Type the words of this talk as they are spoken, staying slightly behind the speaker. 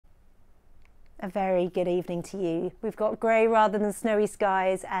A very good evening to you. We've got grey rather than snowy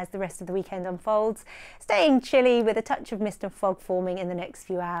skies as the rest of the weekend unfolds, staying chilly with a touch of mist and fog forming in the next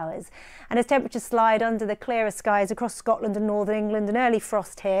few hours. And as temperatures slide under the clearer skies across Scotland and northern England, an early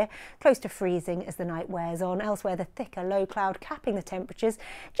frost here, close to freezing as the night wears on. Elsewhere, the thicker low cloud capping the temperatures,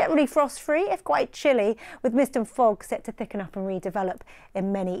 generally frost-free if quite chilly, with mist and fog set to thicken up and redevelop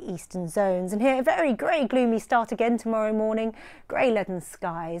in many eastern zones. And here, a very grey, gloomy start again tomorrow morning. Grey leaden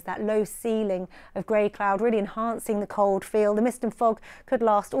skies, that low ceiling of grey cloud really enhancing the cold feel. The mist and fog could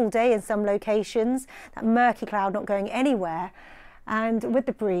last all day in some locations. That murky cloud not going anywhere. And with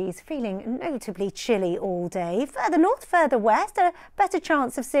the breeze feeling notably chilly all day. Further north, further west, a better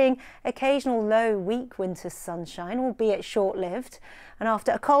chance of seeing occasional low, weak winter sunshine, albeit short-lived. And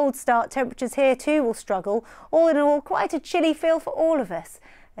after a cold start, temperatures here too will struggle. All in all, quite a chilly feel for all of us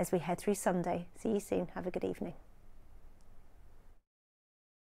as we head through Sunday. See you soon. Have a good evening.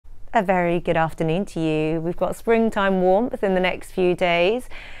 A very good afternoon to you. We've got springtime warmth in the next few days,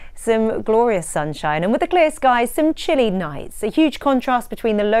 some glorious sunshine, and with the clear skies, some chilly nights. A huge contrast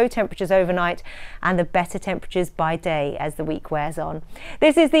between the low temperatures overnight and the better temperatures by day as the week wears on.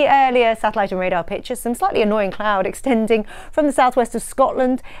 This is the earlier satellite and radar picture. Some slightly annoying cloud extending from the southwest of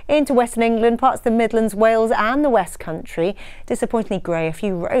Scotland into western England, parts of the Midlands, Wales and the West Country. Disappointingly grey, a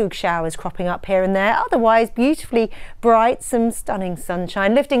few rogue showers cropping up here and there. Otherwise beautifully bright, some stunning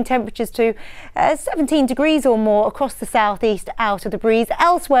sunshine, lifting temperatures to 17 degrees or more across the southeast out of the breeze.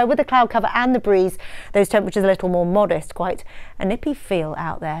 Elsewhere, with the cloud cover and the breeze, those temperatures a little more modest, quite a nippy feel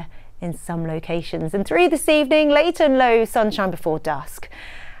out there in some locations. And through this evening, late and low sunshine before dusk.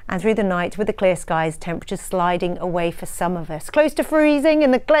 And through the night, with the clear skies, temperatures sliding away for some of us. Close to freezing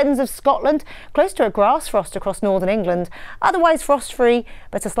in the glens of Scotland, close to a grass frost across northern England. Otherwise frost-free,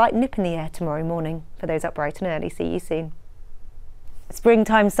 but a slight nip in the air tomorrow morning. For those up bright and early, see you soon.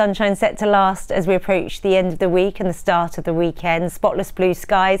 Springtime sunshine set to last as we approach the end of the week and the start of the weekend. Spotless blue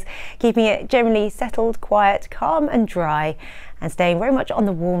skies, keeping it generally settled, quiet, calm and dry, and staying very much on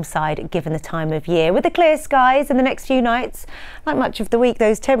the warm side given the time of year. With the clear skies in the next few nights, like much of the week,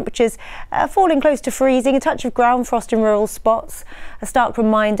 those temperatures falling close to freezing, a touch of ground frost in rural spots. A stark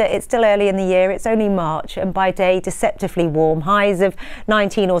reminder, it's still early in the year, it's only March, and by day deceptively warm. Highs of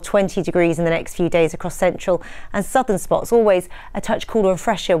 19 or 20 degrees in the next few days across central and southern spots. Always a touch cooler and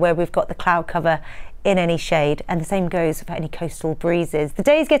fresher where we've got the cloud cover in any shade, and the same goes for any coastal breezes. The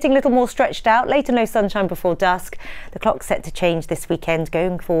day's getting a little more stretched out, late and no sunshine before dusk. The clock's set to change this weekend,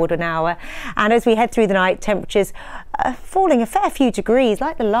 going forward an hour, and as we head through the night, temperatures falling a fair few degrees,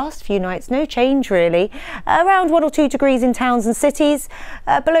 like the last few nights. No change really. Around 1 or 2 degrees in towns and cities,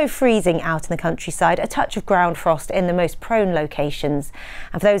 below freezing out in the countryside. A touch of ground frost in the most prone locations,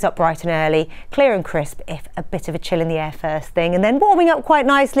 and for those up bright and early, clear and crisp, if a bit of a chill in the air first thing, and then warming up quite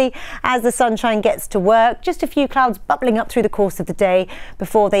nicely as the sunshine gets to work. Just a few clouds bubbling up through the course of the day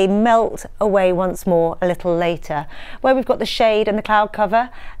before they melt away once more a little later. Where we've got the shade and the cloud cover,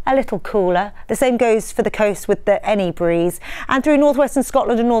 a little cooler. The same goes for the coast with the any breeze. And through northwestern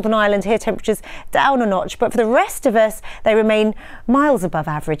Scotland and Northern Ireland, here temperatures down a notch, but for the rest of us, they remain miles above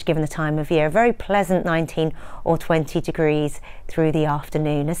average given the time of year. A very pleasant 19 or 20 degrees through the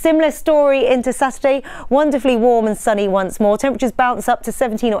afternoon. A similar story into Saturday, wonderfully warm and sunny once more. Temperatures bounce up to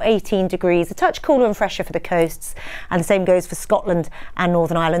 17 or 18 degrees, a touch cooler and fresher for the coasts, and the same goes for Scotland and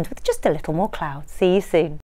Northern Ireland with just a little more cloud. See you soon.